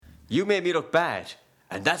You made me look bad,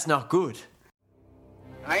 and that's not good.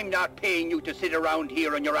 I'm not paying you to sit around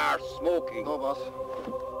here on your arse smoking. No, boss.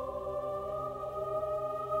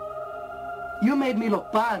 You made me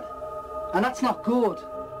look bad, and that's not good.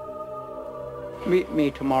 Meet me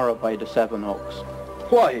tomorrow by the Seven Oaks.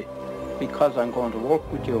 Why? Because I'm going to work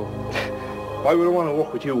with you. Why would I want to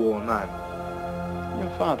work with you, old man? Your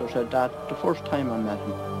father said that the first time I met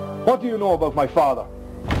him. What do you know about my father?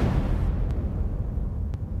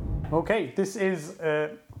 Okay, this is,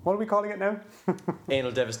 what are we calling it now?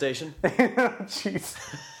 Anal devastation. Jeez.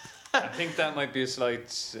 I think that might be a slight...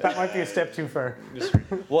 That might be a step too far.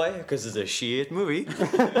 Why? Because it's a shit movie.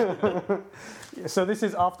 So this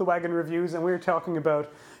is Off the Wagon Reviews, and we're talking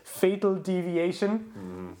about Fatal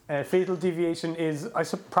Deviation. Fatal Deviation is,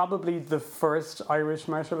 probably the first Irish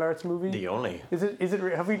martial arts movie. The only. Is it?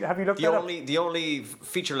 Have you looked that up? The only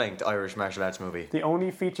feature-length Irish martial arts movie. The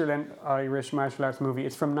only feature-length Irish martial arts movie.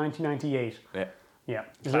 It's from 1998. Yeah. Yeah.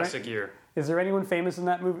 Classic year. Is there anyone famous in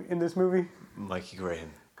that movie? In this movie? Mikey Graham.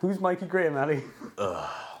 Who's Mikey Graham, Ali?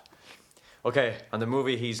 Okay, on the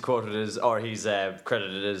movie he's quoted as, or he's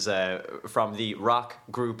credited as from the rock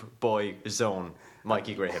group Boy Zone,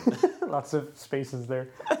 Mikey Graham. Lots of spaces there.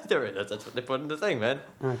 That's what they put in the thing, man.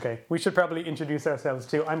 Okay, we should probably introduce ourselves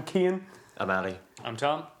too. I'm Cian. I'm Ali. I'm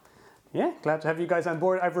Tom. Yeah, glad to have you guys on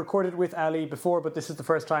board. I've recorded with Ali before, but this is the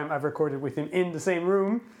first time I've recorded with him in the same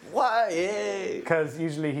room. Why? Because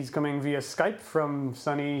usually he's coming via Skype from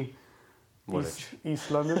sunny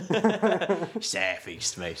East London. South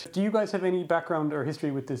East, mate. Do you guys have any background or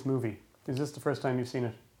history with this movie? Is this the first time you've seen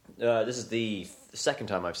it? This is the second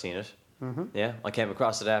time I've seen it. Mm-hmm. Yeah, I came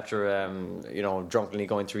across it after, drunkenly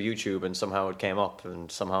going through YouTube, and somehow it came up,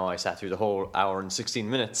 and somehow I sat through the whole hour and 16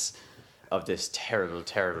 minutes of this terrible,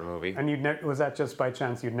 terrible movie. And was that just by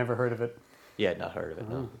chance? You'd never heard of it? Yeah, not heard of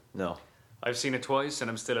it, no. I've seen it twice and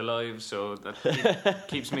I'm still alive, so that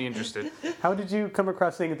keeps me interested. How did you come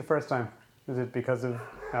across seeing it the first time? Is it because of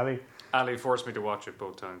Ali? Ali forced me to watch it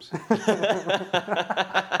both times.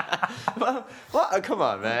 What? Come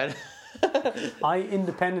on, man. I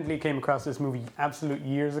independently came across this movie absolute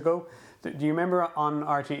years ago. Do you remember on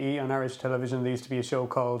RTE, on Irish television, there used to be a show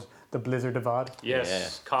called The Blizzard of Odd? Yes,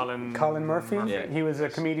 yeah. Colin Murphy. Yeah. He was a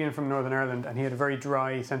comedian from Northern Ireland, and he had a very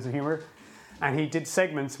dry sense of humour. And he did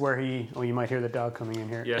segments where you might hear the dog coming in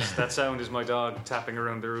here. Yes, that sound is my dog tapping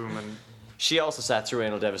around the room. And She also sat through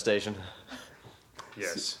Anal Devastation.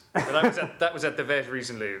 yes, but that was at the vet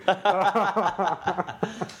recently.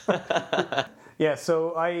 Yeah,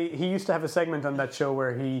 so he used to have a segment on that show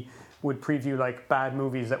where he would preview like bad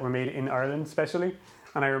movies that were made in Ireland, especially.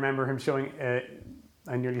 And I remember him showing.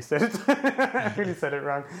 I nearly said it. I nearly said it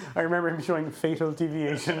wrong. I remember him showing Fatal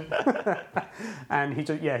Deviation, and he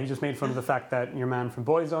just made fun of the fact that your man from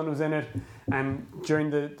Boyzone was in it. And during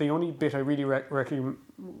the only bit I really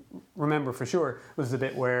remember for sure was the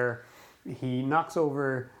bit where he knocks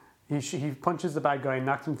over. He punches the bad guy and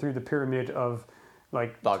knocks him through the pyramid of.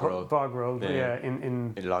 Like Bog Road, yeah,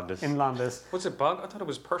 in Londis. In Londis. What's it, Bog? I thought it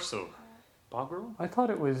was Purcell. Bog Road? I thought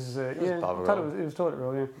it was, Bog I thought it was Toilet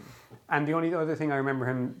Roll, yeah. And the only other thing I remember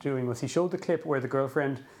him doing was he showed the clip where the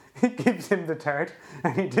girlfriend gives him the tart,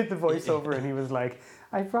 and he did the voiceover, and he was like,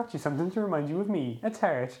 "I brought you something to remind you of me, a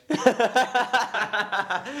tart."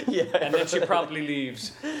 Yeah, and then she probably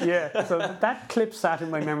leaves. Yeah, so that clip sat in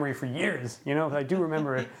my memory for years. You know, I do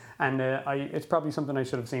remember it. And it's probably something I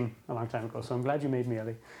should have seen a long time ago. So I'm glad you made me,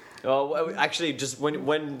 Ali. Oh, well, actually, just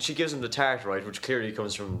when she gives him the tart, right, which clearly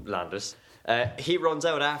comes from Landis, he runs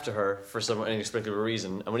out after her for some inexplicable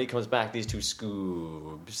reason, and when he comes back, these two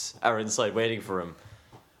scoobs are inside waiting for him.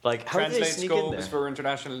 Like, how did they Translate sneak in there? scopes for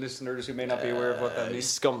international listeners who may not be aware of what that means.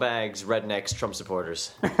 Scumbags, rednecks, Trump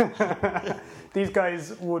supporters. These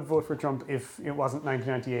guys would vote for Trump if it wasn't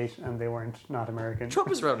 1998 and they weren't not American. Trump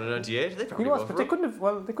was around in 98. They probably he was, voted but for they him.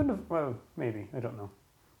 couldn't have. Well, maybe, I don't know.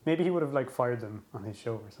 Maybe he would have like fired them on his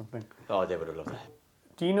show or something. Oh, they would have loved that.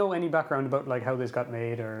 Do you know any background about like how this got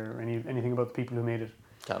made or anything about the people who made it?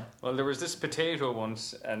 Tom? Well, there was this potato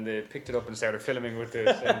once, and they picked it up and started filming with it.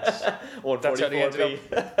 And that's how they ended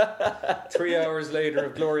up. 3 hours later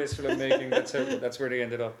of glorious filmmaking, that's where they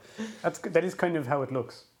ended up. That is kind of how it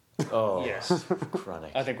looks. Oh, yes.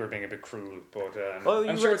 Chronic. I think we're being a bit cruel, but you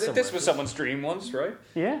I'm sure read this was someone's dream once, right?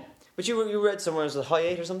 Yeah. But you read somewhere it was a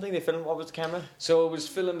Hi8 or something? They filmed what was the camera? So it was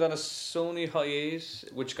filmed on a Sony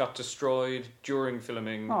Hi8, which got destroyed during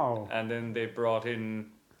filming. Oh. And then they brought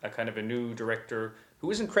in a kind of a new director who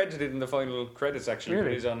isn't credited in the final credits, actually, Really?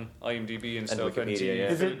 but he's on IMDb and stuff. Wikipedia,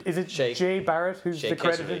 yeah. Is it Shay- Jay Barrett who's Shay the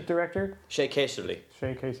credited Casterly. director? Shay Casterly.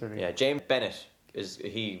 Shay Casterly. Yeah, James Bennett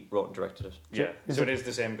he wrote and directed it. Yeah, so it is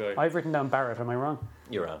the same guy. I've written down Barrett. Am I wrong?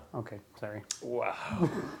 You're on. Okay, sorry. Wow.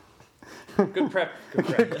 Good prep.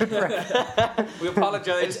 We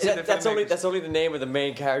apologise. That's only the name of the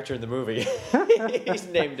main character in the movie. He's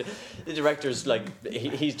named, the director's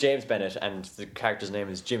he's James Bennett, and the character's name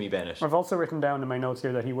is Jimmy Bennett. I've also written down in my notes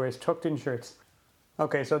here that he wears tucked-in shirts.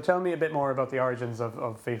 Okay, so tell me a bit more about the origins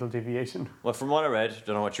of Fatal Deviation. Well, from what I read,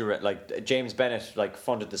 don't know what you read. James Bennett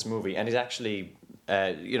funded this movie, and he's actually,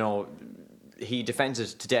 he defends it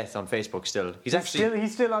to death on Facebook still.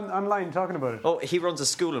 He's still online talking about it. Oh, he runs a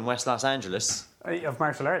school in West Los Angeles. Of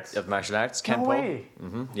martial arts? Of martial arts, Kenpo. No way.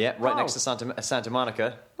 Mm-hmm. Yeah, right next to Santa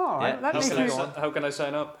Monica. Oh, yeah. that makes me... How can I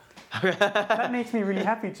sign up? That makes me really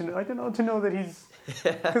happy to know that he's...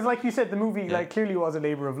 Because like you said, the movie clearly was a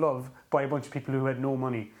labour of love by a bunch of people who had no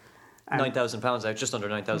money. £9,000 out, just under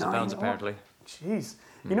 £9,000 apparently. Jeez.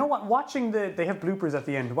 You know what? Watching they have bloopers at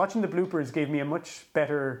the end. Watching the bloopers gave me a much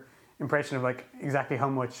better impression of exactly how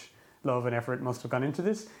much love and effort must have gone into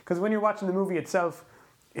this. Because when you're watching the movie itself,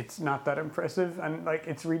 it's not that impressive, and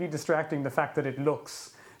it's really distracting the fact that it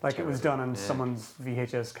looks like it was done on someone's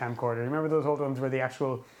VHS camcorder. Remember those old ones where the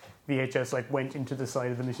actual VHS went into the side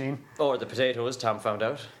of the machine? Or the potatoes, Tom found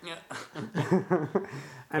out. Yeah.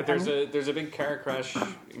 But there's a big car crash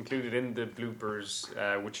included in the bloopers,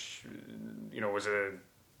 which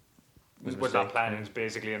was not planned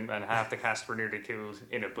basically, and half the cast were nearly killed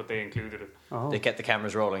in it, but they included it. Oh. They kept the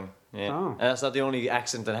cameras rolling. Yeah, Oh. and that's not the only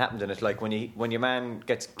accident that happened in it. When your man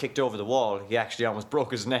gets kicked over the wall, he actually almost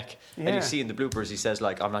broke his neck. Yeah. And you see in the bloopers, he says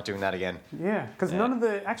I'm not doing that again. Yeah, because none of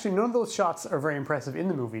those shots are very impressive in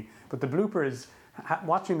the movie, but the bloopers.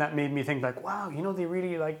 Watching that made me think wow, they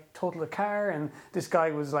really totaled a car, and this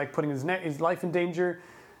guy was putting his life in danger.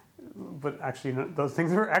 But actually, those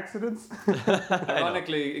things were accidents.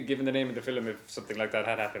 Ironically, given the name of the film, if something like that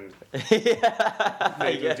had happened,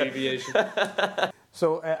 Fatal Deviation.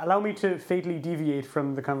 So, allow me to fatally deviate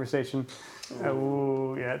from the conversation.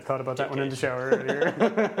 Thought about that one in the shower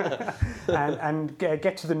earlier. and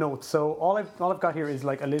get to the notes. So, all I've got here is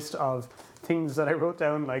a list of things that I wrote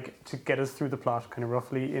down to get us through the plot, kind of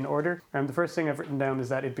roughly in order. And the first thing I've written down is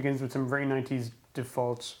that it begins with some very 90s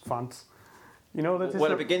default fonts.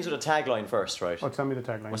 It begins with a tagline first, right? Oh, tell me the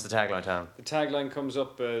tagline. What's the tagline, Tom? The tagline comes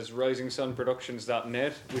up as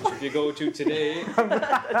risingsunproductions.net, which if you go to today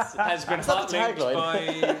has been hot-linked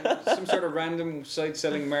by some sort of random site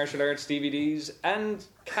selling martial arts DVDs and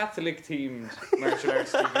Catholic-themed martial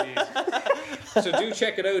arts DVDs. So do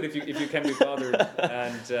check it out if you can be bothered.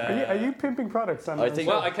 And are you pimping products? I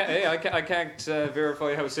can't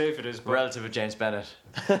verify how safe it is. But relative of James Bennett.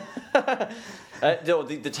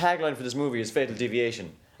 The tagline for this movie is Fatal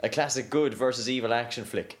Deviation, a classic good versus evil action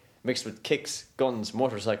flick mixed with kicks, guns,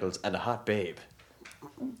 motorcycles, and a hot babe.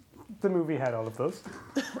 The movie had all of those.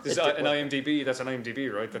 This is an IMDb. That's an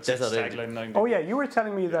IMDb, right? That's tagline 9. Oh yeah, you were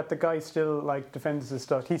telling me that the guy still defends his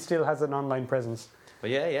stuff. He still has an online presence.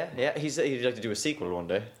 Well, yeah. He'd like to do a sequel one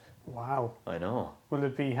day. Wow. I know. Will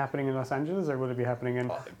it be happening in Los Angeles or will it be happening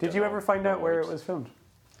in... Did you ever find out where it was filmed?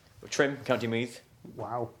 Trim, County Meath.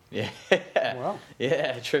 Wow. Yeah. Wow.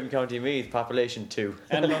 Yeah, Trim, County Meath, population 2.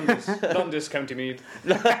 And Londis, County Meath.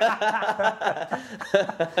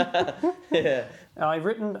 Yeah. I've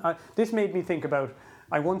written... this made me think about...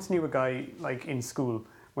 I once knew a guy, in school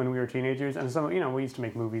when we were teenagers, and we used to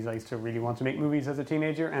make movies. I used to really want to make movies as a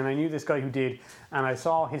teenager, and I knew this guy who did, and I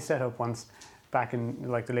saw his setup once back in the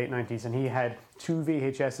late 90s, and he had 2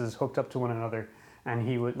 VHSs hooked up to one another, and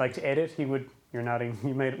he would, to edit, he would... You're nodding.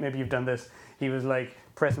 Maybe you've done this. He was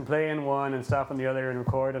press and play on one and stop on the other and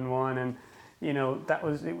record on one, and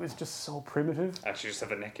it was just so primitive. I actually just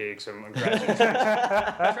have a neck ache, so I'm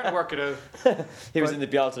trying to work it out. He was in the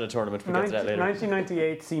Bialtana tournament. We'll get to that later.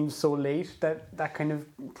 1998 seems so late that kind of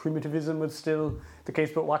primitivism was still the case.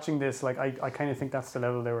 But watching this, I kind of think that's the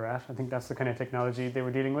level they were at. I think that's the kind of technology they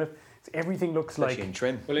were dealing with. Everything looks especially in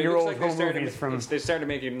Trim. Well, your old like home movies from... They started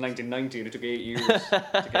making it in 1990 and it took 8 years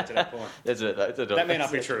to get to that point. That may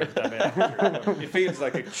not be true. It feels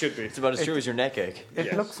like it should be. It's about as true as your neck ache.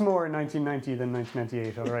 It looks more 1990 than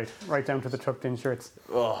 1998, all right. Right down to the tucked-in shirts.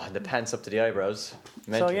 Oh, and the pants up to the eyebrows.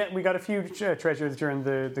 So, yeah, we got a few treasures during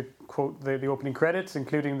the opening credits,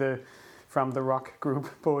 including from the rock group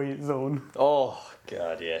Boyzone. Oh,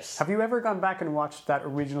 God, yes. Have you ever gone back and watched that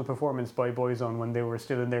original performance by Boyzone when they were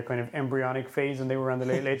still in their kind of embryonic phase and they were on the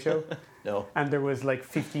Late Late Show? No. And there was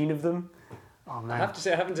 15 of them? Oh, man. I have to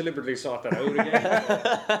say, I haven't deliberately sought that out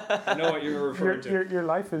again. I know what you were referring to. Your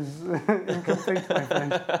life is incomplete, my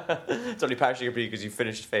friend. It's only partially complete because you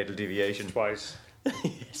finished Fatal Deviation. Twice.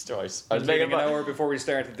 Yes, twice. I was making an hour before we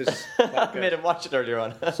started this I made him watch it earlier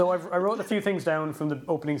on. So I wrote a few things down from the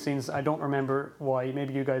opening scenes. I don't remember why.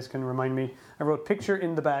 Maybe you guys can remind me. I wrote picture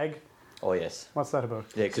in the bag. Oh, yes. What's that about?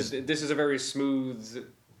 Yeah, because this is a very smooth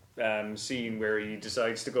scene where he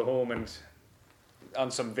decides to go home and on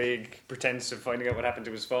some vague pretense of finding out what happened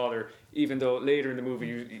to his father, even though later in the movie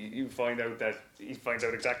you find out that he finds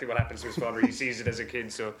out exactly what happens to his father. He sees it as a kid,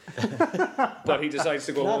 so but he decides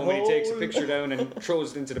to go home and he takes a picture down and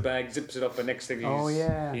throws it into the bag, zips it up, and next thing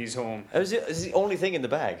he's home. Is the only thing in the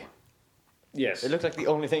bag? Yes. It looked like the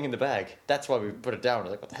only thing in the bag. That's why we put it down.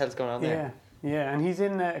 Like, what the hell's going on there? Yeah, and he's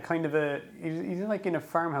in a kind of he's in like in a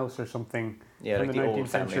farmhouse or something from like the the 19th old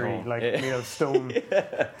family century, home. like made of stone.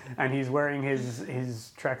 And he's wearing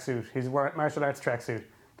his tracksuit, his martial arts tracksuit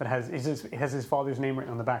that has his father's name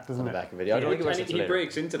written on the back, doesn't On it? the back of it. I don't think And he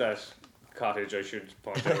breaks into that cottage, I should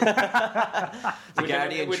point out. The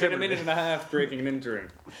Guardian within a minute and a half breaking and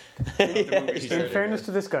entering. In fairness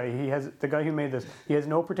to this guy, the guy who made this, he has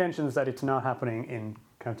no pretensions that it's not happening in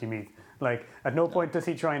County Meath. Like, at no point does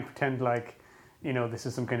he try and pretend like, this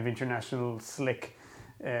is some kind of international slick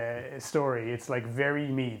story. It's like very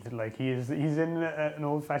Meath. Like he's in an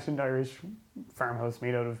old-fashioned Irish farmhouse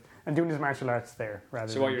made out of, and doing his martial arts there.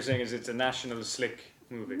 Rather. So what you're saying is it's a national slick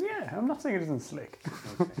movie? Yeah, I'm not saying it isn't slick.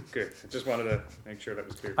 Okay, good. I just wanted to make sure that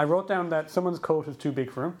was clear. I wrote down that someone's coat is too big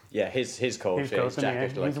for him. Yeah, his coat, his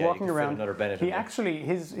jacket. He's walking around. Another Bennett He actually,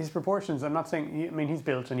 his proportions. I'm not saying. He's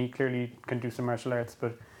built and he clearly can do some martial arts,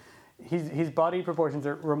 but his body proportions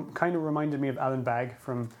are kind of reminded me of Alan Bagg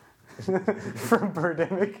from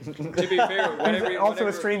Birdemic. To be fair, whatever,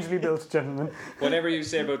 a strangely built gentleman. Whatever you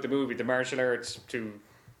say about the movie, the martial arts,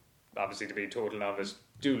 obviously to be a total novice,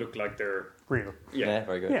 do look like they're real. Yeah,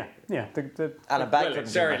 very good. Yeah. Alan Bagg.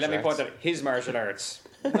 Sorry, let me point out his martial arts,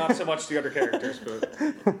 not so much the other characters,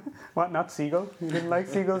 but what? Not Seagull? You didn't like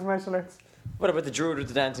Seagull's martial arts? What about the Druid with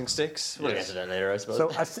the dancing sticks? We'll get to that later, I suppose.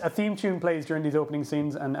 So a theme tune plays during these opening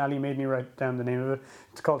scenes, and Ali made me write down the name of it.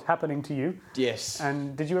 It's called "Happening to You." Yes.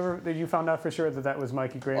 And did you find out for sure that was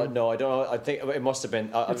Mikey Graham? No, I don't know. I think it must have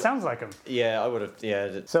been. It sounds like him. Yeah, I would have.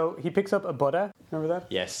 Yeah. So he picks up a Buddha. Remember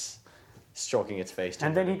that? Yes. Stroking its face.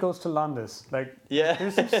 And then he goes to Landis. Like, yeah.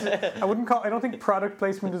 I don't think product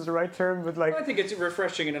placement is the right term, but like. I think it's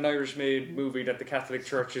refreshing in an Irish-made movie that the Catholic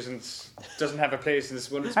Church doesn't have a place in this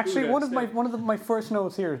one. Actually, one of my first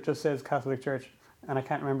notes here just says Catholic Church, and I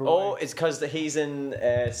can't remember. Oh, why. it's because he's in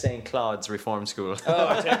St. Claude's Reform School. Oh,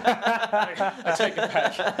 I take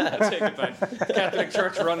it back. The Catholic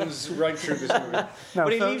Church runs right through this movie. No,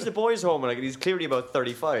 but he leaves the boys home, and he's clearly about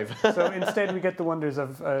 35. So instead, we get the wonders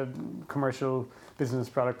of commercial business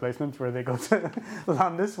product placement, where they go to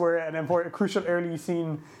Landis, where a crucial early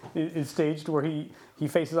scene is staged, where he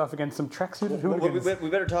faces off against some tracksuit hooligans. We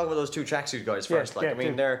better talk about those two tracksuit guys first.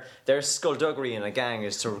 Their skullduggery in a gang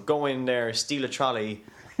is to go in there, steal a trolley,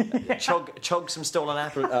 chug some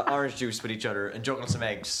stolen orange juice with each other, and juggle some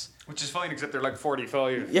eggs. Which is fine, except they're like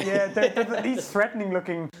 45. Yeah, they're the least threatening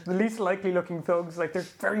looking, the least likely looking thugs. Like, they're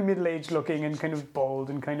very middle-aged looking and kind of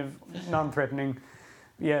bald and kind of non-threatening.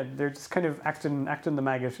 Yeah, they're just kind of acting the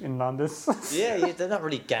maggot in Landis. yeah, they're not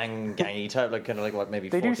really gangy type, like kind of like what maybe.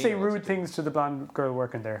 They do say rude things to the blonde girl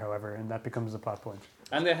working there, however, and that becomes a plot point.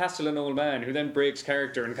 And they hassle an old man who then breaks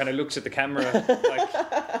character and kind of looks at the camera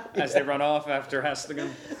as they run off after hassling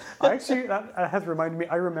him. Actually, that has reminded me.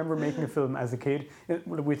 I remember making a film as a kid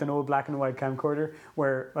with an old black and white camcorder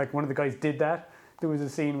where like one of the guys did that. There was a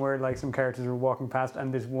scene where like some characters were walking past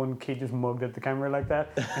and this one kid just mugged at the camera like that,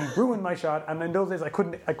 and he ruined my shot. And in those days I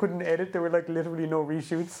couldn't edit. There were like literally no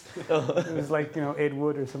reshoots. It was like Ed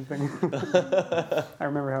Wood or something. I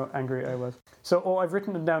remember how angry I was. So I've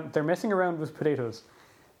written them down. They're messing around with potatoes.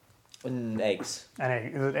 And eggs.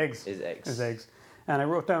 Is it eggs? Is eggs. And I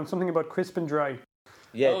wrote down something about crisp and dry.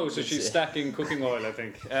 Yeah. Oh, so she's stacking cooking oil, I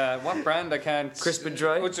think. What brand? I can't. Crisp and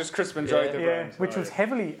Dry? Oh, it's just Crisp and Dry, the brand. Which was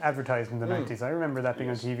heavily advertised in the 90s. I remember that being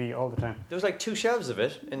on TV all the time. There was like 2 shelves of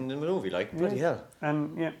it in the movie, like, bloody hell.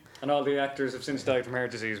 And all the actors have since died from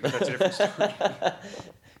heart disease, but that's a different story.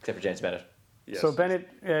 Except for James Bennett. Yes. So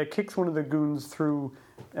Bennett kicks one of the goons through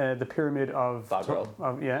the pyramid of Bogrel.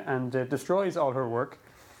 and destroys all her work.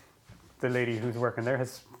 The lady who's working there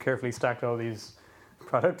has carefully stacked all these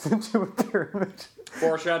products into a pyramid.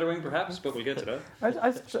 Foreshadowing, perhaps, but we'll get to that.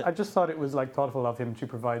 I just thought it was like thoughtful of him to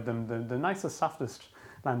provide them the nicest, softest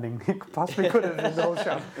landing he possibly could have in the whole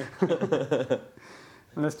shop.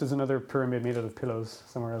 Unless there's another pyramid made out of pillows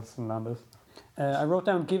somewhere else in Landis. I wrote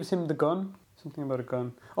down gives him the gun. Something about a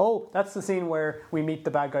gun. Oh, that's the scene where we meet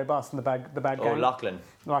the bad guy boss and the bad Oh, gang. Lachlan.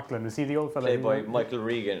 Lachlan, is he the old fella? Played by Michael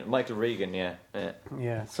Regan, yeah.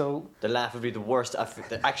 Yeah, so... The laugh would be the worst,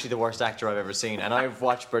 actually the worst actor I've ever seen. And I've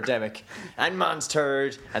watched Birdemic and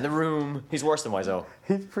Monster and The Room. He's worse than Wiseau.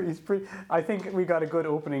 He's pretty... I think we got a good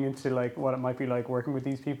opening into like what it might be like working with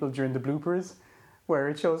these people during the bloopers, where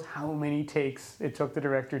it shows how many takes it took the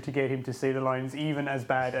director to get him to say the lines even as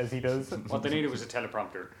bad as he does. What they needed was a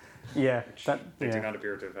teleprompter. Yeah, They do not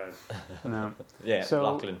appear to have had. No. Yeah, So-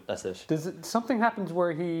 Lachlan, that's it. Something happens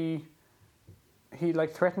where he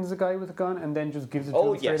like threatens a guy with a gun and then just gives it to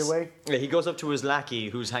Oh, him straight yes. away. Yeah, he goes up to his lackey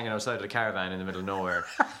who's hanging outside of the caravan in the middle of nowhere.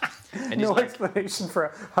 And he's No like, explanation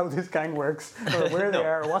for how this gang works or where they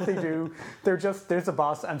are or what they do. There's a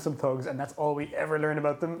boss and some thugs, and that's all we ever learn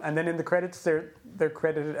about them. And then in the credits, they're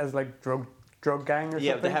credited as like drug gang or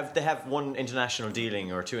yeah, something. they have one international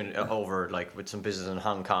dealing or two over like with some business in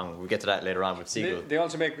Hong Kong. We'll get to that later on with Siegel. They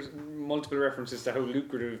also make multiple references to how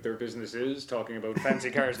lucrative their business is, talking about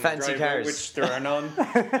fancy cars in Fancy the driveway, cars. which there are none. The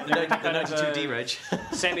 92D reg.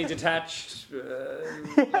 Semi-detached,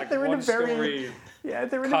 like they're in a one-story.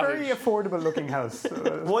 they're in cottage. a very affordable looking house.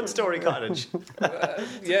 One story cottage.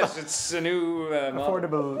 Yes, it's a new model.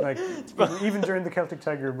 Affordable, like even during the Celtic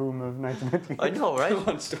Tiger boom of 1990. I know, right?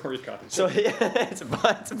 One-story cottage. So yeah, it's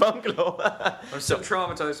a bungalow. I'm so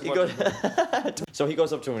traumatized. He goes, so he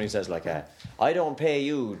goes up to him and he says like, I don't pay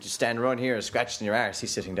you to stand around here scratching your arse.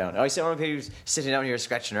 He's sitting down. I don't pay you sitting down here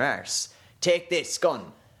scratching your arse. Take this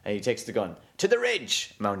gun. And he takes the gun. To the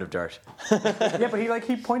ridge, mound of dirt. Yeah, but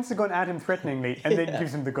he points the gun at him threateningly and then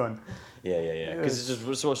gives him the gun. Yeah. Because it's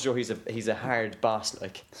just supposed to show he's a hard boss,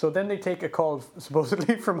 like. So then they take a call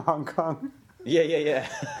supposedly from Hong Kong. Yeah.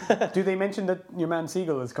 Do they mention that your man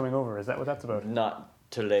Siegel is coming over? Is that what that's about? Not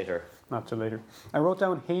till later. Not till later. I wrote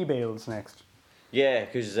down hay bales next. Yeah,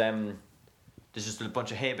 because there's just a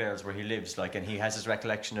bunch of hay bales where he lives, like, and he has this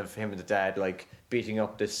recollection of him and the dad, like, beating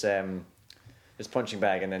up this punching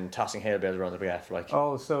bag and then tossing hay bales around the gaff, like.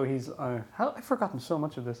 Oh, so he's... I've forgotten so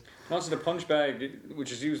much of this. Also, the punch bag,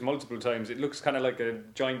 which is used multiple times, it looks kind of like a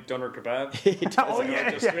giant doner kebab. Oh, yeah.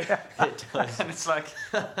 It does. And it's like,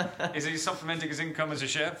 is he supplementing his income as a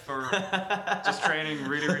chef or just training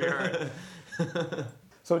really, really hard?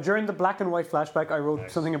 So during the black and white flashback, I wrote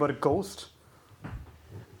something about a ghost.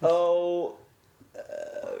 Oh,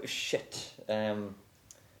 shit.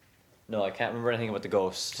 No, I can't remember anything about the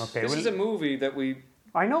ghost. Okay, This is a movie that we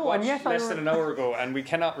I know, watched and yet less than an hour ago, and we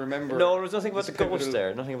cannot remember. No, there was nothing about this the ghost pivotal-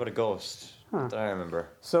 there. Nothing about a ghost that I remember.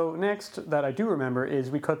 So next that I do remember is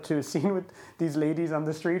we cut to a scene with these ladies on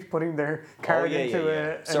the street putting their card into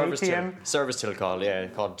an service ATM. till. Service till call, yeah,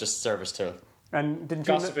 called just service till. And didn't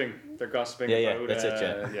you... Gossiping. They're gossiping Yeah, about... that's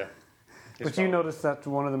it, yeah. But you noticed that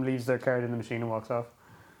one of them leaves their card in the machine and walks off?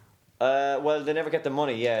 Well, they never get the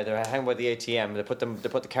money. Yeah, they're hanging by the ATM. They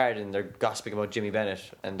put the card in. They're gossiping about Jimmy Bennett,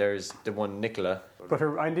 and there's the one Nicola. But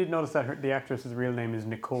I did notice that the actress's real name is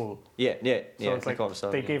Nicole. Yeah. So it's like Nicole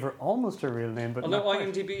Vassalli, they yeah. gave her almost her real name, but Although not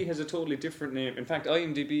quite. IMDb has a totally different name. In fact,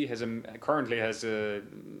 IMDb currently has a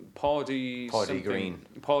Paddy Green.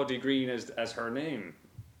 Paddy Green as her name,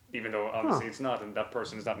 even though obviously it's not, and that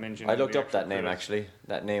person is not mentioned. I in looked the up that actual name credits. actually.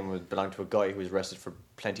 That name would belong to a guy who was arrested for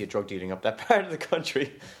plenty of drug dealing up that part of the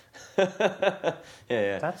country.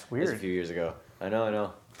 yeah. That's It was weird. a few years ago. I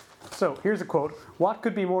know. So here's a quote: "What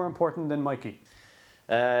could be more important than Mikey?"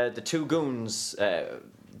 The two goons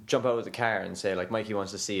jump out of the car and say like, Mikey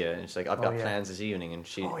wants to see you, and she's like, I've got yeah. plans this evening, and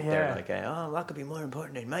Oh, they're yeah. like, what could be more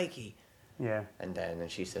important than Mikey? Yeah. And then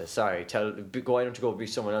she says, sorry, why don't you go be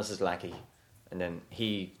someone else's lackey? And then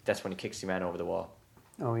that's when he kicks the man over the wall.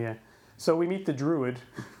 Oh yeah. So we meet the druid.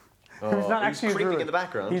 Who's not he's actually a creeping druid. in the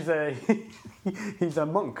background. He's a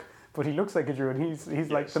monk, but he looks like a druid. He's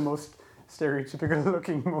like the most stereotypical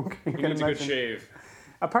looking monk you He can needs a good imagine. shave.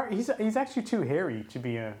 Apart, he's actually too hairy to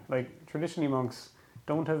be traditionally monks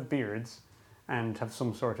don't have beards and have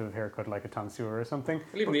some sort of haircut like a tonsure or something.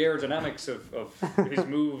 Well, even the aerodynamics of his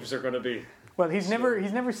moves are going to be. Well, he's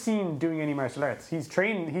never seen doing any martial arts. He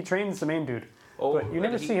trains the main dude, but you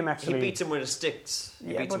never see him actually. He beats him with his sticks.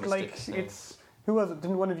 Yeah, but like it's who was it?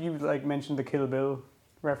 Didn't one of you like mention the Kill Bill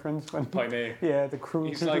reference when? Pai Mei. Yeah, the cruel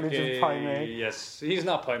He's like tutelage of Pai Mei. Yes, he's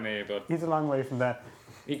not Pai Mei, but He's a long way from that.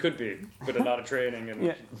 he could be with a lot of training. And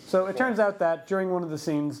Yeah. So it turns out that during one of the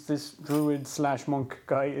scenes, this druid/monk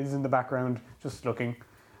guy is in the background just looking.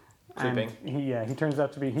 Creeping. And he turns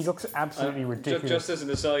out to be. He looks absolutely ridiculous. Just as an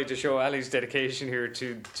aside to show Ali's dedication here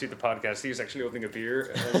to the podcast, he was actually opening a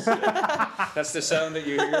beer. That's the sound that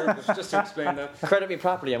you hear. Just to explain that. Credit me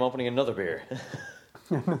properly, I'm opening another beer.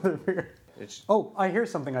 Another beer. Oh, I hear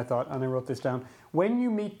something I thought, and I wrote this down. When you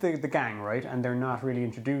meet the gang, right, and they're not really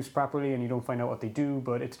introduced properly, and you don't find out what they do,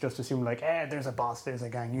 but it's just assumed like, there's a boss, there's a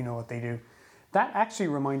gang, you know what they do. That actually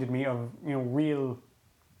reminded me of, real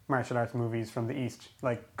martial arts movies from the East,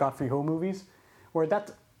 like Godfrey Ho movies, where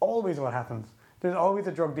that's always what happens. There's always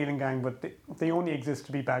a drug dealing gang, but they only exist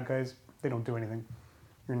to be bad guys. They don't do anything.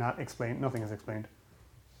 Nothing is explained.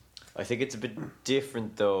 I think it's a bit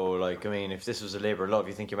different though. Like, I mean, if this was a labour of love,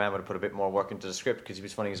 you think your man would have put a bit more work into the script because he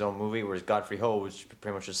was funding his own movie, whereas Godfrey Ho was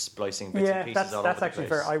pretty much just splicing bits and pieces all over the place. That's actually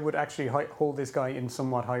fair. I would actually hold this guy in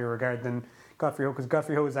somewhat higher regard than Godfrey Ho, because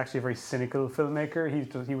Godfrey Ho is actually a very cynical filmmaker.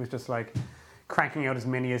 He was just like cranking out as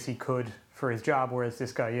many as he could for his job, whereas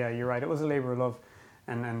this guy, yeah, you're right, it was a labour of love,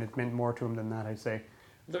 and it meant more to him than that, I'd say.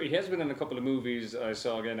 Though he has been in a couple of movies I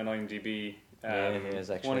saw again on IMDb. Yeah, he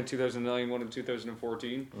is actually. One in 2009, one in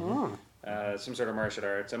 2014. Oh. Some sort of martial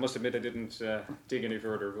arts. I must admit I didn't dig any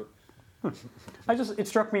further, but It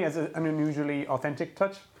struck me as an unusually authentic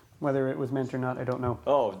touch. Whether it was meant or not, I don't know.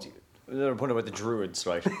 Oh, they're pointing about the druids,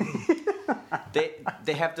 right?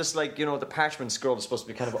 they have this, like, the parchment scroll is supposed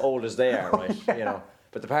to be kind of old as they are, right? Yeah.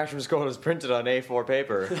 But the parchment scroll is printed on A4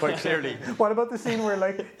 paper quite clearly. What about the scene where,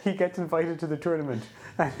 like, he gets invited to the tournament?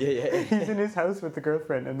 And he's in his house with the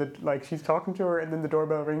girlfriend, and she's talking to her, and then the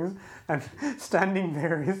doorbell rings, and standing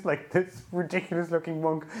there is like this ridiculous-looking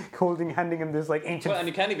monk handing him this like ancient. Well, and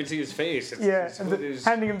you can't even see his face.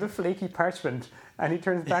 Handing him the flaky parchment, and he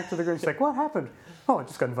turns back to the girl. She's like, "What happened?" "Oh, I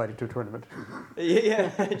just got invited to a tournament."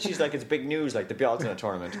 Yeah, and she's like, "It's big news, like the Bealtaine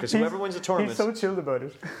tournament, because whoever wins the tournament." He's so chilled about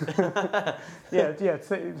it.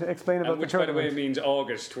 Explain about which, the tournament. by the way, means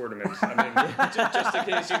August tournament. I mean, just in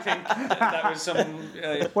case you think that was some.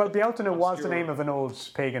 Well, Bealtaine was the name of an old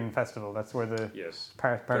pagan festival. That's where the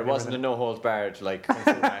part. But it wasn't a no holds barred like kung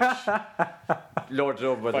fu match, lorded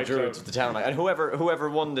over by the druids of the town. And whoever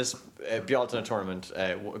won this Bealtaine tournament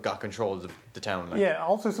got control of the town. Like. Yeah,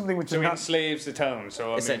 also something which so is not enslaves the town.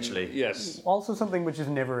 So essentially, yes. Also something which is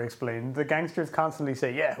never explained. The gangsters constantly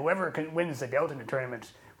say, "Yeah, whoever wins the Bealtaine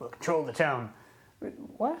tournament will control the town."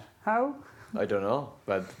 What? How? I don't know,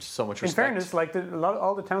 but so much respect. In fairness, like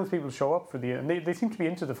all the townspeople show up for the end. They seem to be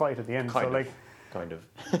into the fight at the end. Kind of.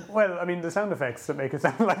 Well, I mean, the sound effects that make it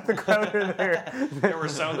sound like the crowd are there. There were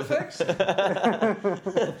sound effects?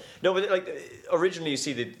 No, but like originally you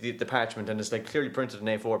see the parchment and it's like clearly printed in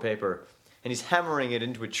A4 paper, and he's hammering it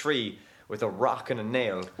into a tree with a rock and a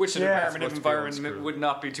nail. Which the Department of Environment would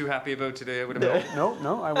not be too happy about today, I would imagine.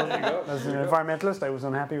 No, I wasn't. As an environmentalist, I was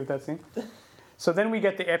unhappy with that scene. So then we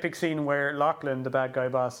get the epic scene where Lachlan, the bad guy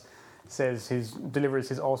boss, delivers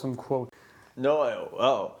his awesome quote.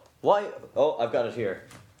 Why? Oh, I've got it here.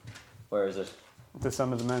 Where is it? The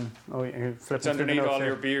son of the man. Oh, yeah, it's underneath all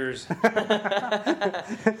your beers.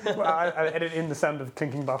 Well, I'll edit in the sound of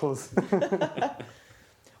clinking bottles.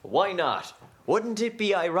 Why not? Wouldn't it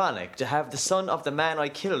be ironic to have the son of the man I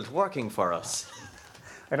killed working for us?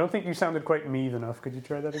 I don't think you sounded quite meath enough. Could you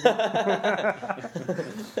try that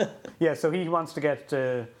again? Yeah, so he wants to get...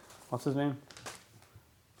 what's his name?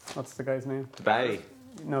 What's the guy's name? Barry.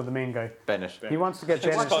 No, the main guy. Bennett. He wants to get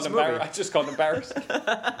Bennett. I just called him Barrett.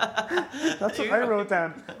 That's what I wrote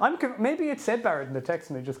down. Maybe it said Barrett in the text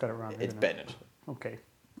and they just got it wrong. It's Bennett. Okay.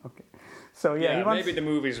 So yeah, maybe the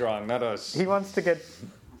movie's wrong, not us. He wants to get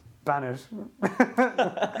Bennett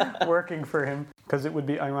working for him because it would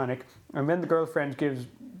be ironic. And then the girlfriend gives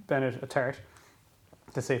Bennett a tart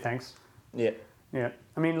to say thanks. Yeah. Yeah.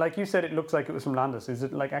 I mean, like you said, it looks like it was from Landis. Is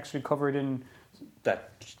it like actually covered in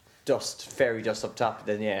that fairy dust up top?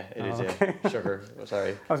 Then yeah, it is. Okay. Yeah. Sugar. Oh,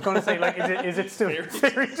 sorry. I was going to say, like, is it still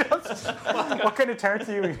fairy dust? What kind of tarts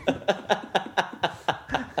are you eating?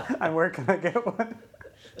 And where can I get one?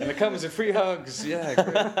 And it comes with free hugs. Yeah,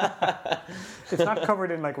 great. It's not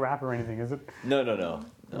covered in like wrap or anything, is it? No.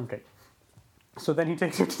 Okay. So then he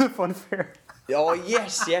takes her to the fun fair. Oh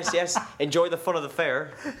yes. Enjoy the fun of the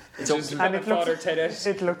fair. It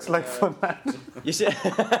looks like Funland. You see, you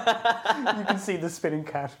can see the spinning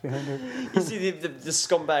cat behind her. You see the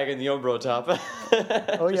scumbag in the Umbro top.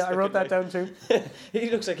 Oh yeah, I wrote that down too. He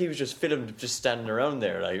looks like he was just filmed, just standing around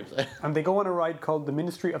there. Like. And they go on a ride called the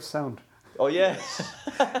Ministry of Sound. Oh yeah.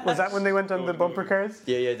 Was that when they went on the bumper cars?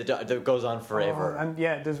 Yeah. That goes on forever. And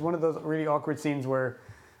yeah, there's one of those really awkward scenes where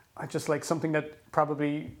I just like something that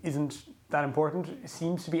probably isn't that important. It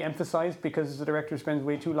seems to be emphasized because the director spends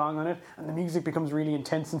way too long on it, and the music becomes really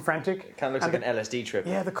intense and frantic. It kind of looks like an LSD trip.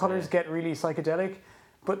 Yeah, the colors get really psychedelic,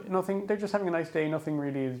 but nothing. They're just having a nice day. Nothing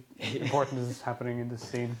really important is happening in this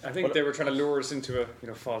scene. I think they were trying to lure us into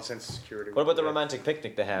a false sense of security. What about the romantic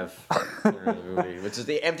picnic they have? Which is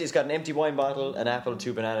it's got an empty wine bottle, an apple,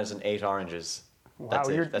 2 bananas, and 8 oranges. Wow, That's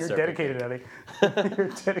it. you're That's their dedicated, Ellie. You're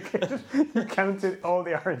dedicated. You counted all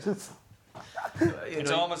the oranges.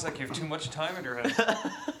 It's almost like you have too much time in your head.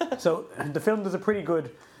 So the film does a pretty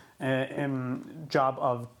good job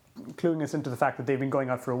of cluing us into the fact that they've been going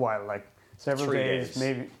out for a while, like several 3 days,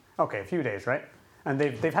 maybe. Okay, a few days, right? And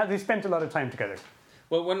they spent a lot of time together.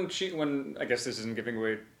 Well, when I guess this isn't giving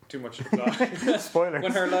away too much of the plot. Spoilers.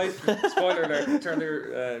 When her life, spoiler alert, turn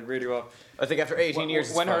the radio off. I think after 18 years,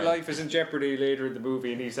 it's when her fine. life is in jeopardy later in the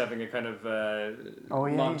movie, and he's having a kind of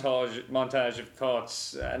montage of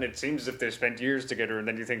thoughts, and it seems as if they spent years together, and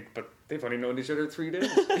then you think, but they've only known each other 3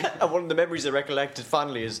 days. And one of the memories I recollected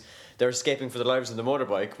fondly is they're escaping for their lives on the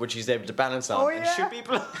motorbike, which he's able to balance on and shoot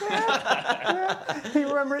people. He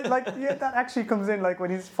remembers, that actually comes in, like, when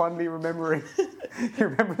he's fondly remembering. He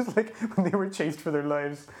remembers, like, when they were chased for their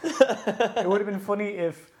lives. It would have been funny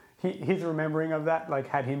if his remembering of that, like,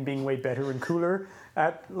 had him being way better and cooler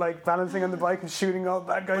at, like, balancing on the bike and shooting all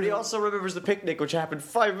bad guys. But he also remembers the picnic, which happened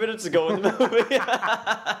 5 minutes ago in the movie.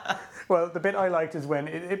 Well, the bit I liked is when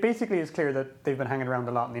it basically is clear that they've been hanging around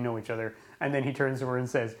a lot and they know each other, and then he turns to her and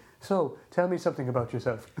says, "So, tell me something about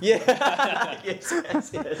yourself." Yeah. yes, I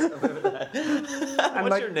remember that. And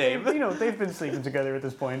What's your name? They've been sleeping together at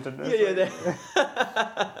this point. And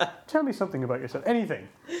tell me something about yourself. Anything.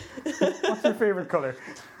 What's your favourite colour?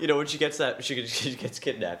 When she gets that, she gets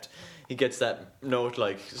kidnapped. He gets that note,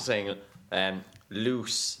 like, saying,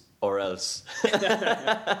 loose or else.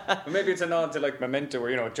 Maybe it's a nod to, like, Memento,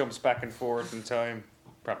 where, it jumps back and forth in time.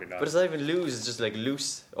 Probably not. But it's not even lose, it's just like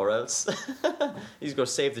loose or else. He's going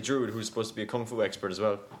to save the druid, who's supposed to be a kung fu expert as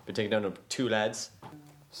well. Been taking down 2 lads.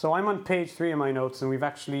 So I'm on page 3 of my notes, and we have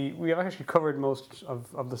actually covered most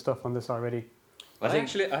of the stuff on this already. I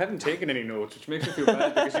haven't taken any notes, which makes me feel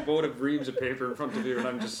bad because you both have reams of paper in front of you, and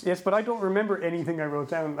I'm just... Yes, but I don't remember anything I wrote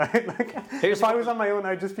down. If I was on my own,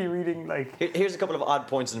 I'd just be reading, like... Here's a couple of odd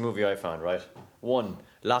points in the movie I found, right? 1,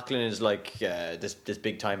 Lachlan is like this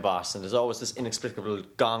big time boss, and there's always this inexplicable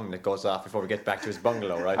gong that goes off before we get back to his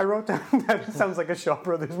bungalow, right? I wrote down that it sounds like a Shaw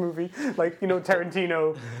Brothers movie, like,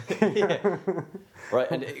 Tarantino. Yeah. Right,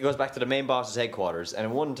 and it goes back to the main boss's headquarters,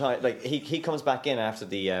 and one time, like, he comes back in after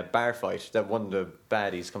the bar fight, that one of the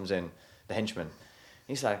baddies comes in, the henchman.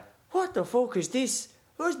 He's like, "What the fuck is this?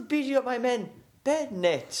 Who's beating up my men?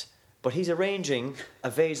 Bennett." But he's arranging a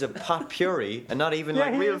vase of pot puree and not even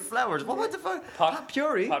real flowers. What the fuck? Pot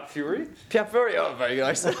puree? Pot Fury? Pot puree? Oh, very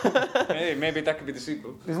nice. Hey, maybe that could be the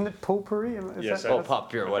sequel. Isn't it potpourri? Yes, pot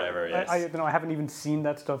puree, whatever, yes. I don't know, I haven't even seen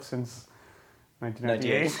that stuff since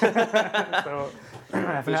 1998. So,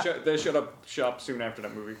 They shut up shop soon after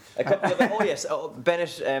that movie. A couple of,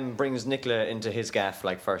 Bennett brings Nicola into his gaff,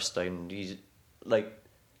 like, first, and he's, like,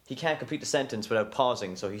 he can't complete the sentence without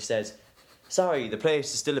pausing, so he says, "Sorry, the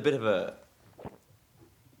place is still a bit of a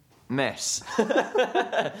mess."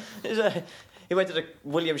 He went to the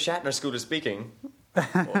William Shatner School of Speaking.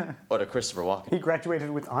 Or the Christopher Walken. He graduated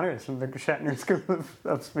with honours from the Shatner School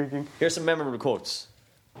of Speaking. Here's some memorable quotes.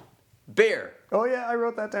 "Beer." Oh yeah, I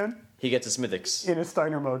wrote that down. He gets a Smithwick's. In a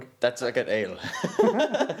Steiner mug. That's like an ale.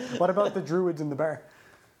 What about the druids in the bar?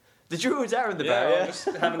 The druids are in the bar, yeah. Just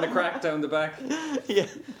having the crack down the back. Yeah.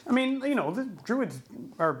 I mean, the druids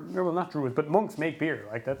are, well, not druids, but monks make beer.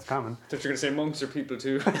 Like, that's common. I thought you were going to say monks are people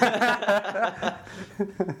too.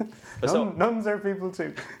 Nuns are people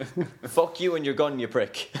too. Fuck you and your gun, you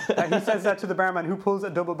prick. He says that to the barman, who pulls a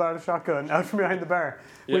double-barrel shotgun out from behind the bar.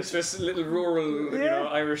 Yes, this little rural,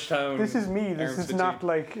 Irish town. This is me. This is not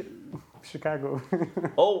like Chicago.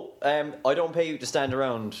 I don't pay you to stand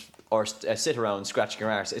around or sit around scratching your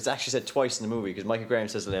arse. It's actually said twice in the movie, because Michael Graham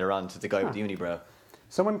says it later on to the guy with the unibrow.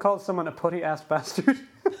 Someone calls someone a putty-ass bastard.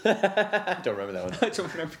 I don't remember that one. I don't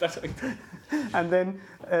remember that either. And then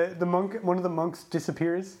one of the monks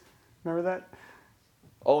disappears. Remember that?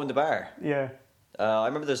 Oh, in the bar? Yeah. I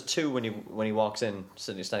remember there's 2 when he walks in,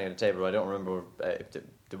 standing at the table. I don't remember if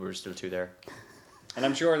there were still 2 there. And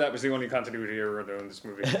I'm sure that was the only continuity error though in this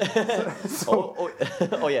movie.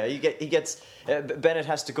 Yeah, he gets Bennett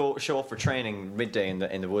has to go show up for training midday in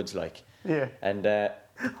the woods, like. Yeah. And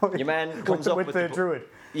your man comes up with the druid.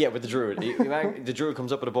 Yeah, with the druid. The druid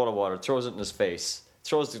comes up with a bowl of water, throws it in his face,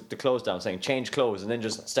 throws the clothes down, saying "change clothes," and then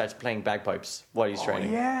just starts playing bagpipes while he's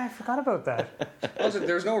training. Yeah, I forgot about that.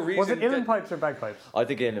 There's no reason. Was it uilleann pipes or bagpipes? I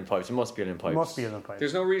think uilleann pipes. It must be uilleann pipes. Must be uilleann pipes.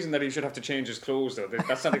 There's no reason that he should have to change his clothes though.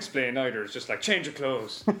 That's not explained either. It's just like change your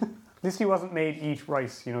clothes. At least he wasn't made eat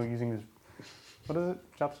rice, using his, what is it,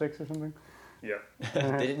 chopsticks or something? Yeah.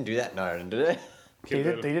 They didn't do that in Ireland, did they? They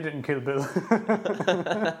did it in Kill Bill.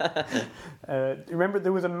 Remember,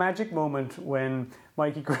 there was a magic moment when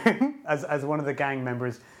Mikey Graham, as one of the gang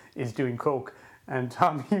members, is doing coke, And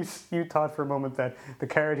Tom, you thought for a moment that the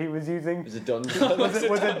card he was using Is it done? was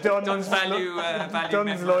a Dunn's value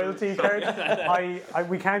Dunn's loyalty card.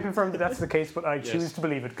 We can't confirm that that's the case, but I choose to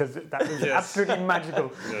believe it because that was absolutely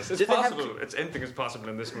magical. Yes, it's Did they have possible. Anything is possible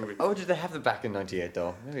in this movie. Oh, did they have it back in '98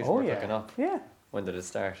 though? Maybe it's worth looking up. Yeah. When did it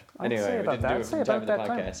start? I'd Anyway, say we about didn't that. do I'd it say from the time about of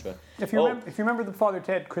the that podcast. But If you remember the Father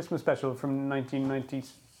Ted Christmas special from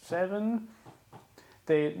 1997,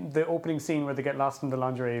 the opening scene where they get lost in the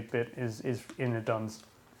lingerie bit is in a Dunn's.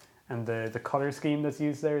 And the colour scheme that's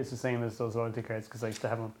used there is the same as those loyalty cards because I used to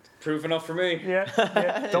have one. Proof enough for me.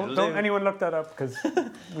 Yeah. Don't anyone look that up because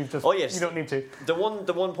we've just. Oh, yes. You don't need to. the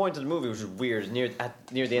one point of the movie which was weird near the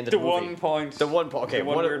end of the The movie. one point. The one point. Okay, The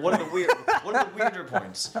one one weird of the weirder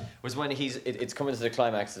points was when it's coming to the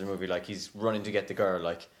climax of the movie. Like he's running to get the girl.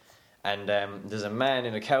 Like, and there's a man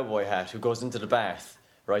in a cowboy hat who goes into the bath.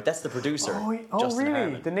 Right, that's the producer. Justin really?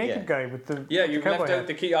 Harmon. The naked guy with the You've cowboy left hat. out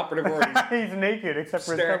the key operative word. He's naked except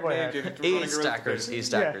for his Stark cowboy hat. naked. He's stackers.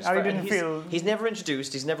 Yeah, I didn't feel. He's never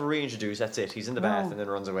introduced. He's never reintroduced. That's it. He's in the bath and then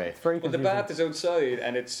runs away. Very Well, the confusing. bath is outside,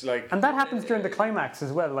 and it's like. And that happens during the climax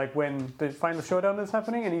as well, like when the final showdown is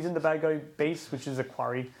happening and he's in the bad guy base, which is a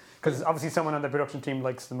quarry. Because obviously someone on the production team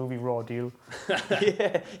likes the movie Raw Deal.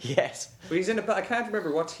 Yeah. Yes. But he's in a bath. I can't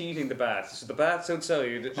remember what's heating the bath. So the bath's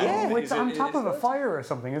outside. Oh, it's on top of a fire or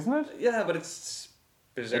something, isn't it? Yeah, but it's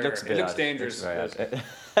bizarre. It looks a bit odd. dangerous. It looks very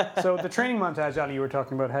odd. So the training montage, Ali, you were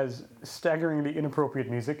talking about, has staggeringly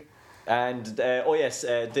inappropriate music. And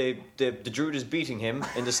the druid is beating him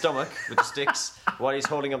in the stomach with the sticks while he's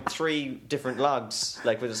holding up 3 different logs,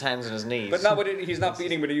 like with his hands and his knees. But he's not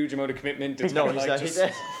beating with a huge amount of commitment. It's no, more he's like not. just-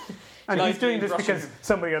 And Like he's doing being this Russian. because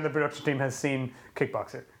somebody on the production team has seen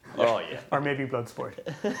Kickboxer. Oh yeah. Or maybe Bloodsport.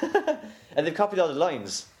 And they've copied all the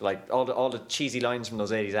lines, like all the cheesy lines from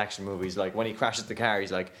those 80s action movies. Like when he crashes the car,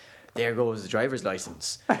 he's like, "There goes the driver's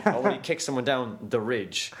license." Or when he kicks someone down the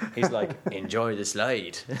ridge, he's like, "Enjoy the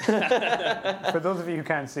slide." For those of you who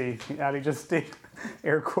can't see, Ali just did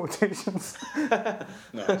air quotations.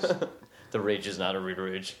 Nice. The ridge is not a real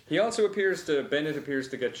ridge. Bennett appears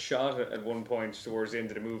to get shot at one point towards the end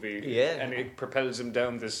of the movie. Yeah. And it propels him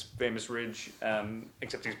down this famous ridge,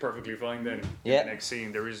 except he's perfectly fine then. Yeah. In the next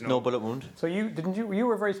scene, there is No bullet wound. So you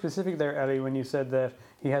were very specific there, Ali, when you said that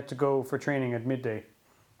he had to go for training at midday.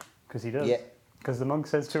 Because he does. Yeah. Because the monk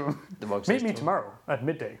says to him, The monk "Meet says me to him. tomorrow at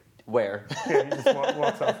midday." Where? Yeah, he just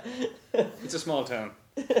walks off. It's a small town.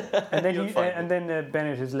 And then You'll find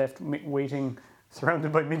Bennett is left waiting,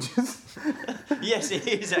 surrounded by midges. Yes, he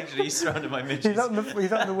is actually. He's surrounded by midgets. He's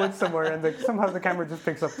out in the woods somewhere, and somehow the camera just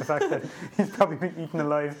picks up the fact that he's probably been eaten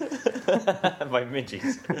alive. by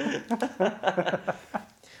midgets.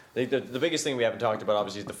 The biggest thing we haven't talked about,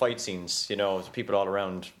 obviously, is the fight scenes. You know, people all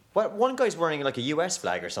around. What, one guy's wearing like a US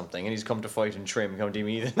flag or something, and he's come to fight in Trim, County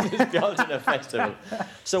Meath, the alternate festival.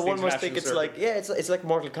 So It's one the must think it's international like, yeah, it's like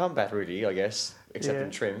Mortal Kombat, really, I guess, except Yeah.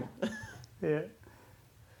 in Trim. Yeah.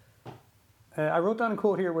 I wrote down a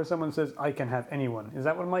quote here where someone says, "I can have anyone." Is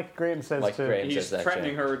that what Mike Graham says Mike to? Graham. He's says that,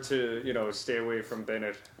 threatening yeah. her to, stay away from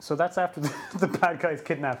Bennett. So that's after the bad guys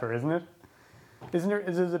kidnap her, isn't it? Isn't there?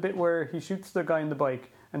 Is there a bit where he shoots the guy in the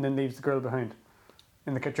bike and then leaves the girl behind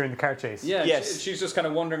during the car chase? Yeah, Yes. she's just kind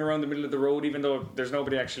of wandering around the middle of the road, even though there's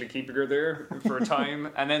nobody actually keeping her there for a time,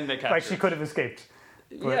 and then they catch Like her. she could have escaped.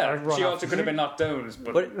 Yeah, run she off. also could have been knocked down,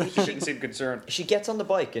 but she didn't seem concerned. She gets on the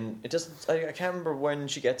bike, and it doesn't. I can't remember when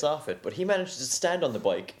she gets off it, but he manages to stand on the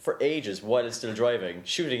bike for ages while it's still driving,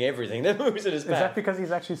 shooting everything that moves in his Is that path. because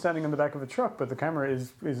he's actually standing on the back of a truck, but the camera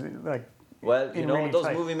is like? Well, you in know, really those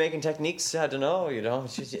tight. movie making techniques. I don't know. You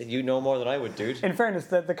know more than I would, dude. In fairness,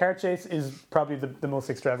 the car chase is probably the most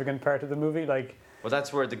extravagant part of the movie. Like, Well,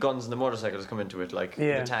 that's where the guns and the motorcycles come into it, like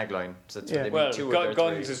Yeah. the tagline. So it's Yeah. they Well, mean two of their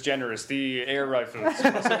guns three. is generous. The air rifles,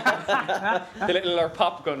 the little or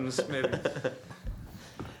pop guns, maybe.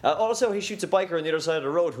 Also, he shoots a biker on the other side of the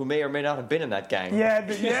road who may or may not have been in that gang. yeah,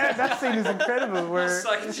 that scene is incredible. Where It's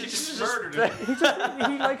like she just murdered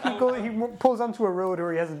him. he pulls onto a road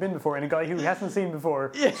where he hasn't been before, and a guy who he hasn't seen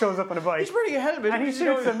before shows up on a bike. He's wearing a helmet. And he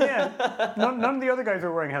shoots him, yeah. None of the other guys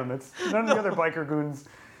are wearing helmets. None of the other biker goons.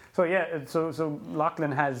 So yeah, so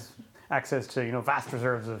Lachlan has access to vast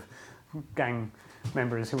reserves of gang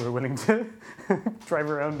members who are willing to drive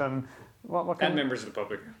around on what kind And of, members of the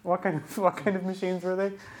public. what kind of machines were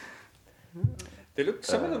they? They looked.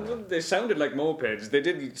 Some of them. They sounded like mopeds. They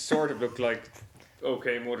did sort of look like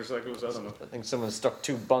okay motorcycles. I don't know. I think someone stuck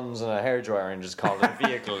 2 buns in a hairdryer and just called it a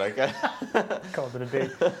vehicle. Called it a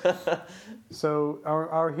day. So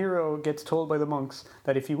our hero gets told by the monks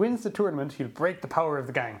that if he wins the tournament, he'll break the power of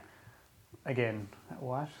the gang. Again,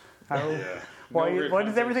 what? How? Yeah. Why No real does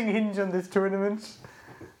context. everything hinge on this tournament?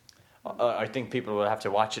 I think people will have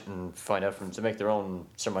to watch it and find out to make their own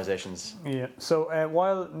surmisations. Yeah. So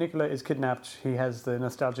while Nicola is kidnapped, he has the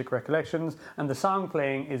nostalgic recollections, and the song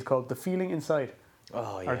playing is called "The Feeling Inside,"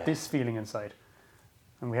 Oh yeah. or "This Feeling Inside,"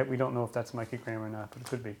 and we don't know if that's Mikey Graham or not, but it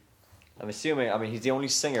could be. I'm assuming. I mean, he's the only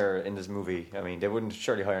singer in this movie. I mean, they wouldn't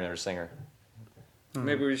surely hire another singer.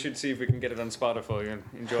 Maybe we should see if we can get it on Spotify and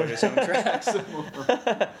enjoy the soundtracks.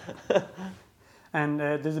 And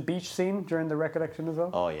there's a beach scene during the recollection as well.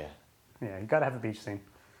 Oh yeah. Yeah, you gotta have a beach scene.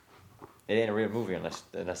 It ain't a real movie unless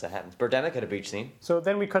that happens. Birdemic had a beach scene. So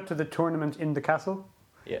then we cut to the tournament in the castle.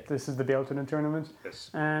 Yeah. This is the Belton tournament.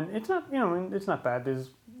 Yes. And it's not, it's not bad. There's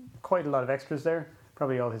quite a lot of extras there.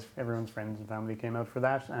 Probably everyone's friends and family came out for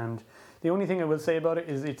that. And the only thing I will say about it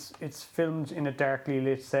is it's filmed in a darkly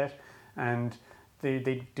lit set, and they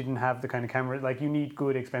didn't have the kind of camera. Like, you need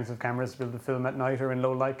good, expensive cameras to be able to film at night or in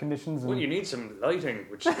low light conditions. Well, you need some lighting,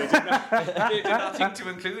 which they did not think to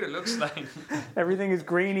include, it looks like. Everything is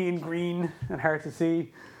grainy and green and hard to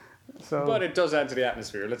see. So, But it does add to the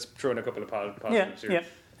atmosphere. Let's throw in a couple of positives here. Yeah.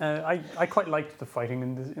 I quite liked the fighting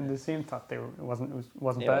in this scene. Thought it wasn't It bad.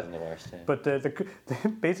 wasn't the worst. Yeah.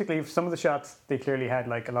 But basically, some of the shots they clearly had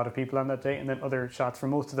like a lot of people on that day, and then other shots for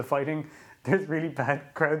most of the fighting, there's really bad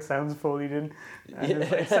crowd sounds foleyed in. And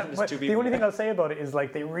the only thing I'll say about it is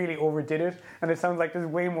like they really overdid it, and it sounds like there's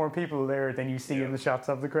way more people there than you see in the shots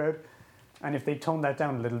of the crowd. And if they toned that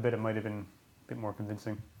down a little bit, it might have been a bit more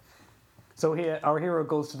convincing. So our hero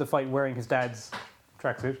goes to the fight wearing his dad's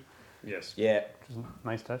tracksuit. Yes. Yeah. Which is a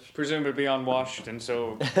nice touch. Presumably unwashed, and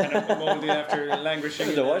so kind of mouldy after languishing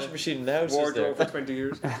in The washing machine in the house is there. wardrobe for 20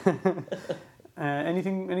 years.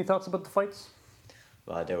 Any thoughts about the fights?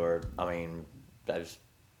 Well, they were. I mean,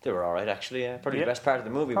 they were all right actually. Yeah. Probably the best part of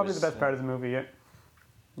the movie. Probably was, the best part of the movie.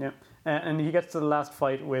 Yeah. And he gets to the last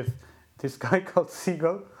fight with this guy called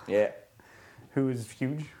Seagull, Yeah. who is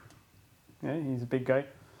huge. Yeah, he's a big guy.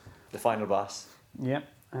 The final boss. Yeah.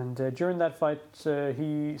 And during that fight,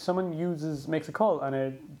 someone makes a call on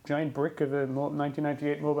a giant brick of a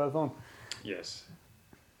 1998 mobile phone. Yes.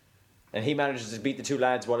 And he manages to beat the two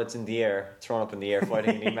lads while it's in the air, thrown up in the air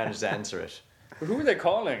fighting, and he manages to answer it. Who are they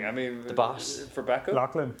calling? I mean, The boss. For backup?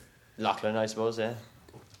 Lachlan. Lachlan, I suppose, yeah.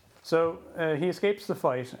 So he escapes the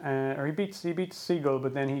fight, or he beats Seagull,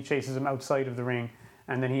 but then he chases him outside of the ring,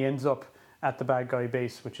 and then he ends up at the bad guy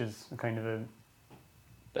base, which is a kind of a...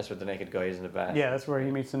 That's where the naked guy is in the back. Yeah, that's where he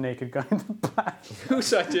meets the naked guy in the back.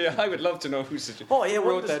 Whose idea? I would love to know whose idea. Oh yeah,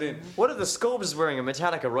 wrote that in. One of the Scopes is wearing a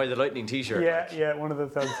Metallica Ride the Lightning t-shirt. Yeah, one of the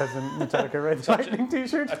thugs has a Metallica Red Lightning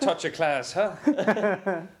t-shirt. A touch of class, huh?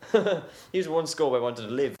 Here's one Scope I wanted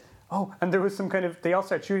to live. Oh, and there was some kind of... They all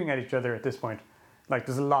start shooting at each other at this point. Like,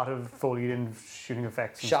 there's a lot of folied-in shooting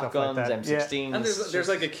effects and Shotguns, stuff like that. M16s. And there's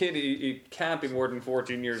like a kid, he can't be more than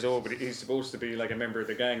 14 years old, but he's supposed to be like a member of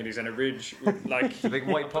the gang, and he's in a ridge, like... The big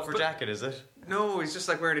white puffer jacket, is it? No, he's just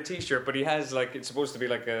like wearing a t-shirt, but he has like, it's supposed to be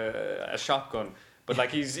like a shotgun. But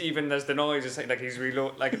like he's, even as the noise is like he's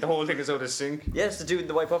reload, like the whole thing is out of sync. Yeah, it's the dude in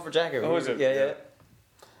the white puffer jacket. Oh, is it? Yeah.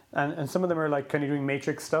 And some of them are like kind of doing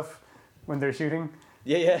Matrix stuff when they're shooting,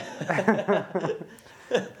 Yeah.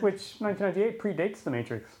 which 1998 predates the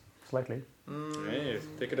Matrix slightly. Yeah,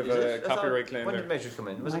 they could have Is a it? I thought- copyright claim When there. did Matrix come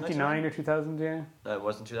in? Was it 99 or 2000, yeah. It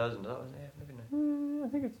wasn't 2000. That was, yeah, maybe not. I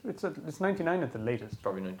think it's 99 at the latest,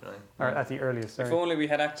 Probably 99. or at the earliest. Sorry. If only we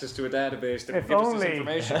had access to a database that would If give us this only.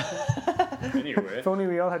 information. Anyway, If only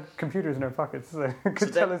we all had computers in our pockets that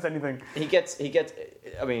could tell us anything. He gets.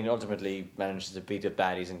 I mean, ultimately manages to beat the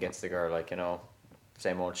baddies and gets the girl. Like,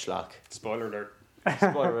 same old schlock. spoiler alert.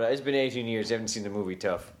 Spoiler alert, it's been 18 years. You haven't seen the movie.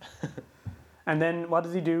 Tough. And then what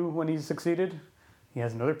does he do when he's succeeded? He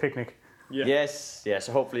has another picnic. Yeah. Yes.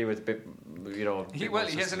 So hopefully with a bit, He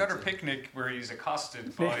has another picnic where he's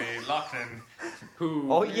accosted by Lachlan, who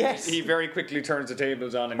Oh, yes. he very quickly turns the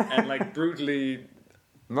tables on and like brutally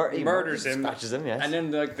murders him, dispatches him. Yes. and then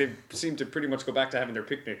like they seem to pretty much go back to having their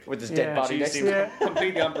picnic. with his dead body She next to seems him.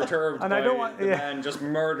 completely unperturbed And by I don't want- the yeah. man just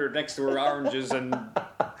murdered next to her oranges and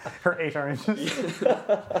Her 8 oranges.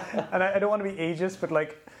 And I don't want to be ageist, but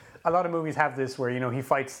like a lot of movies have this where he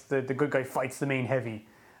fights the good guy fights the main heavy,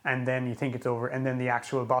 and then you think it's over, and then the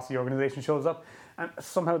actual boss of the organization shows up, and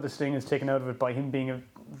somehow the sting is taken out of it by him being a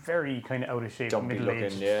very kind of out of shape, Dumpy middle-aged.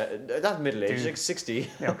 looking. Yeah. Not middle aged. Dude. Like 60.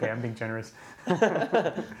 Yeah, okay, I'm being generous.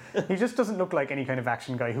 He just doesn't look like any kind of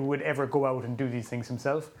action guy who would ever go out and do these things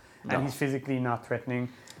himself, and he's physically not threatening.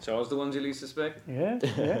 so as the ones you least suspect. Yeah,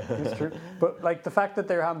 it's true. But like the fact that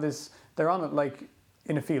they're on it like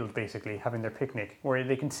in a field basically, having their picnic, where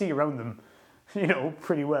they can see around them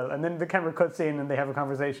pretty well. And then the camera cuts in and they have a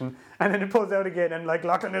conversation, and then it pulls out again, and like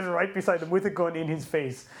Lachlan is right beside them with a gun in his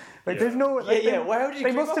face. Like there's no. Like, Why would you?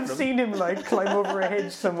 They must have seen him like climb over a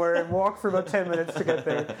hedge somewhere and walk for about 10 minutes to get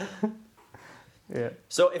there. Yeah.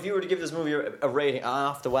 So if you were to give this movie a rating,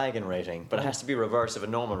 off the wagon rating, but it has to be reverse of a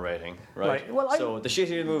normal rating, right? Well, so the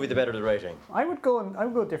shittier the movie, the better the rating. I would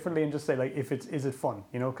go differently and just say like, is it fun?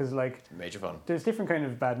 Because like major fun. There's different kind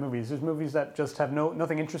of bad movies. There's movies that just have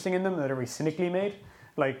nothing interesting in them, that are very cynically made,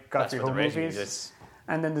 like Godfrey Ho movies.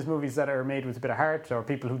 And then there's movies that are made with a bit of heart, or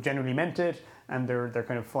people who genuinely meant it, and they're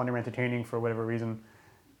kind of fun or entertaining for whatever reason.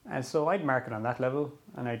 And so I'd mark it on that level,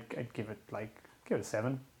 and I'd give it a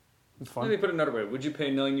 7. It's fun. Let me put it another way. Would you pay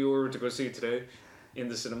 €9 to go see it today in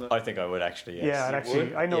the cinema? I think I would actually. Yes. Yeah, I'd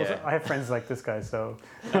actually. I know. Yeah. I have friends like this guy, so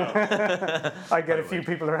I get a few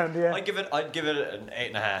people around. Yeah. I'd give it an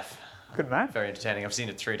 8.5. Good man. Very entertaining. I've seen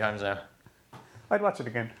it 3 times now. I'd watch it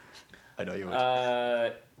again. I know you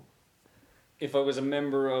would. If I was a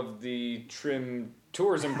member of the Trim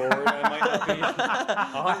Tourism Board, I might not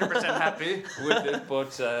be 100% happy with it.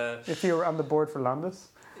 But if you were on the board for Landis.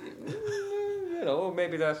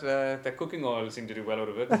 Maybe that cooking oil seemed to do well out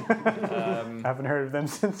of it. I haven't heard of them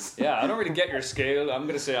since. Yeah, I don't really get your scale. I'm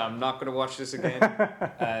going to say I'm not going to watch this again.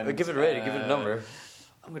 And, give it a rating, give it a number.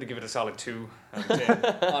 I'm going to give it a solid 2 out of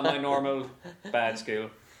 10 on my normal bad scale.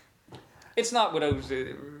 It's not without,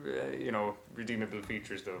 redeemable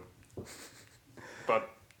features though. But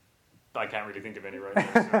I can't really think of any right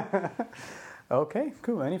now. So. Okay,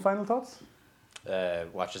 cool. Any final thoughts?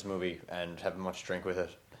 Watch this movie and have much drink with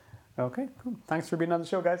it. Okay, cool. Thanks for being on the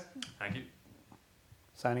show, guys. Thank you.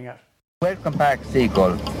 Signing out. Welcome back,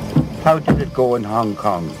 Seagull. How did it go in Hong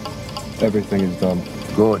Kong? Everything is done.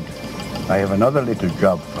 Good. I have another little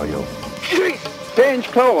job for you. Change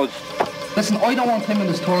clothes. Listen, I don't want him in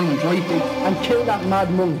his tournament, right? And kill that mad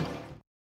monk.